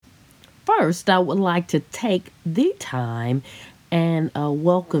first, I would like to take the time and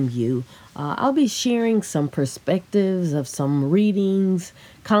welcome you. I'll be sharing some perspectives of some readings,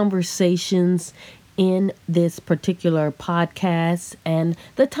 conversations in this particular podcast, and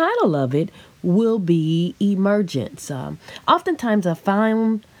the title of it will be Emergence. Oftentimes,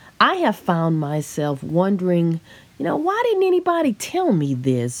 I have found myself wondering, why didn't anybody tell me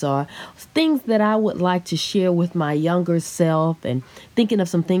this? Or things that I would like to share with my younger self, and thinking of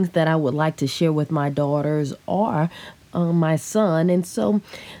some things that I would like to share with my daughters or my son. And so,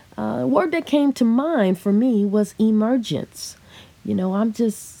 a word that came to mind for me was emergence. I'm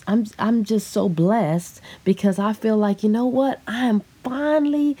just so blessed because I feel like, what? I am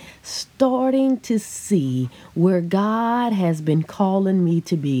finally starting to see where God has been calling me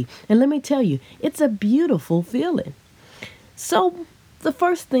to be. And let me tell you, it's a beautiful feeling. So, the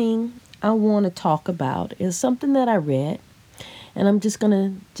first thing I want to talk about is something that I read, and I'm just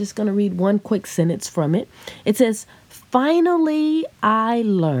going to read one quick sentence from it. It says, "Finally I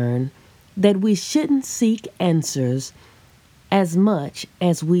learned that we shouldn't seek answers as much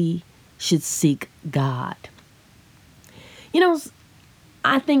as we should seek God." You know,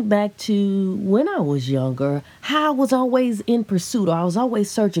 I think back to when I was younger, how I was always in pursuit, or I was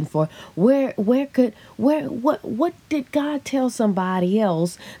always searching for what did God tell somebody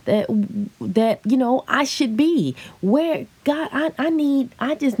else that I should be? Where God,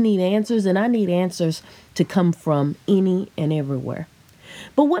 I just need answers, and I need answers to come from any and everywhere.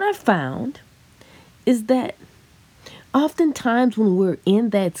 But what I found is that oftentimes when we're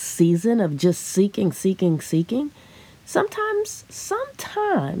in that season of just seeking, sometimes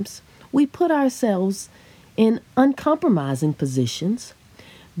we put ourselves in uncompromising positions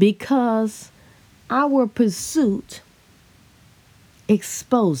because our pursuit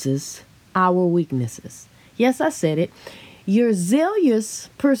exposes our weaknesses. Yes, I said it. Your zealous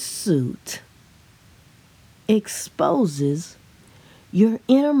pursuit exposes your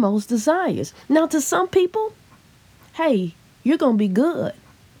innermost desires. Now, to some people, hey, you're going to be good.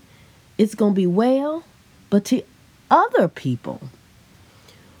 It's going to be well. But to other people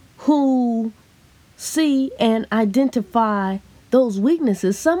who see and identify those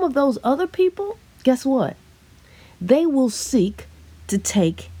weaknesses, some of those other people, guess what? They will seek to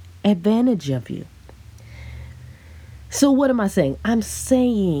take advantage of you. So what am I saying? I'm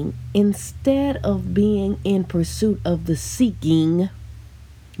saying instead of being in pursuit of the seeking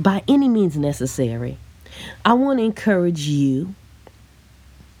by any means necessary, I want to encourage you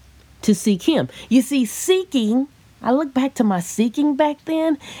to seek Him. You see, seeking, I look back to my seeking back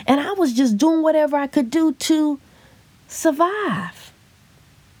then, and I was just doing whatever I could do to survive.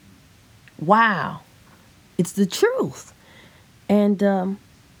 Wow. It's the truth. And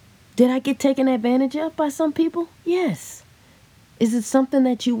did I get taken advantage of by some people? Yes. Is it something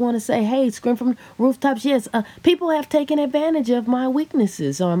that you want to say, hey, scream from rooftops? Yes. People have taken advantage of my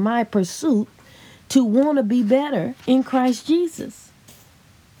weaknesses or my pursuit to want to be better in Christ Jesus.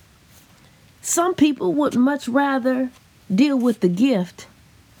 Some people would much rather deal with the gift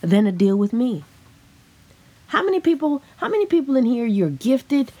than to deal with me. How many people in here, you're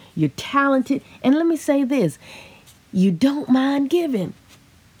gifted, you're talented, and let me say this, you don't mind giving.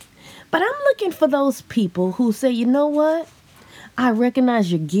 But I'm looking for those people who say, you know what? I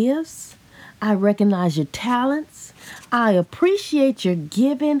recognize your gifts. I recognize your talents. I appreciate your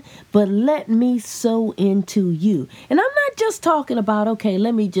giving, but let me sow into you. And I'm not just talking about, okay,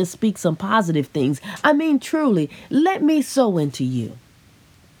 let me just speak some positive things. I mean, truly, let me sow into you.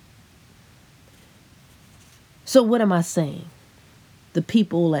 So what am I saying? The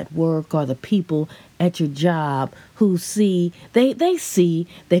people at work or the people at your job who see, they see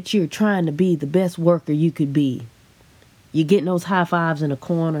that you're trying to be the best worker you could be. You're getting those high fives in the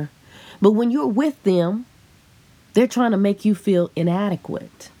corner. But when you're with them, they're trying to make you feel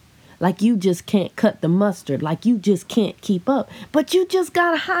inadequate. Like you just can't cut the mustard. Like you just can't keep up. But you just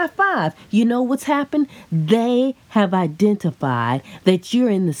got a high five. You know what's happened? They have identified that you're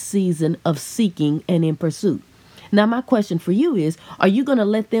in the season of seeking and in pursuit. Now, my question for you is, are you going to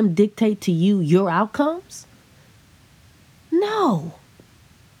let them dictate to you your outcomes? No.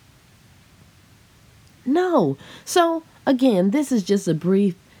 No. So, again, this is just a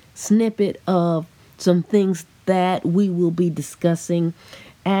brief snippet of some things that we will be discussing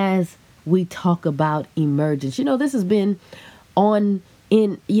as we talk about emergence. This has been on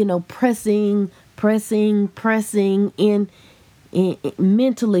in, pressing in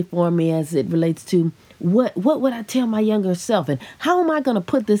mentally for me as it relates to what would I tell my younger self, and how am I going to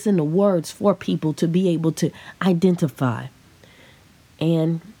put this into words for people to be able to identify.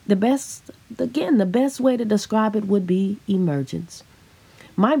 And the best way to describe it would be emergence.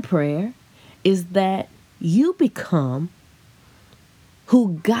 My prayer is that you become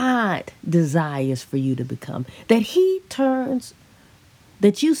who God desires for you to become. That you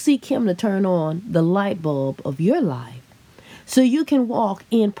seek Him to turn on the light bulb of your life so you can walk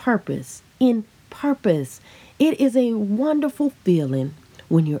in purpose. In purpose. It is a wonderful feeling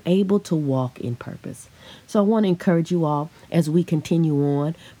when you're able to walk in purpose. So I want to encourage you all as we continue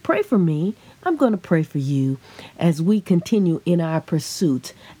on. Pray for me. I'm going to pray for you as we continue in our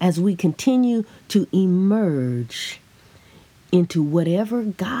pursuit, as we continue to emerge into whatever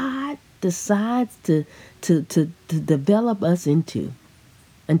God decides to develop us into.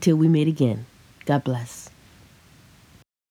 Until we meet again, God bless.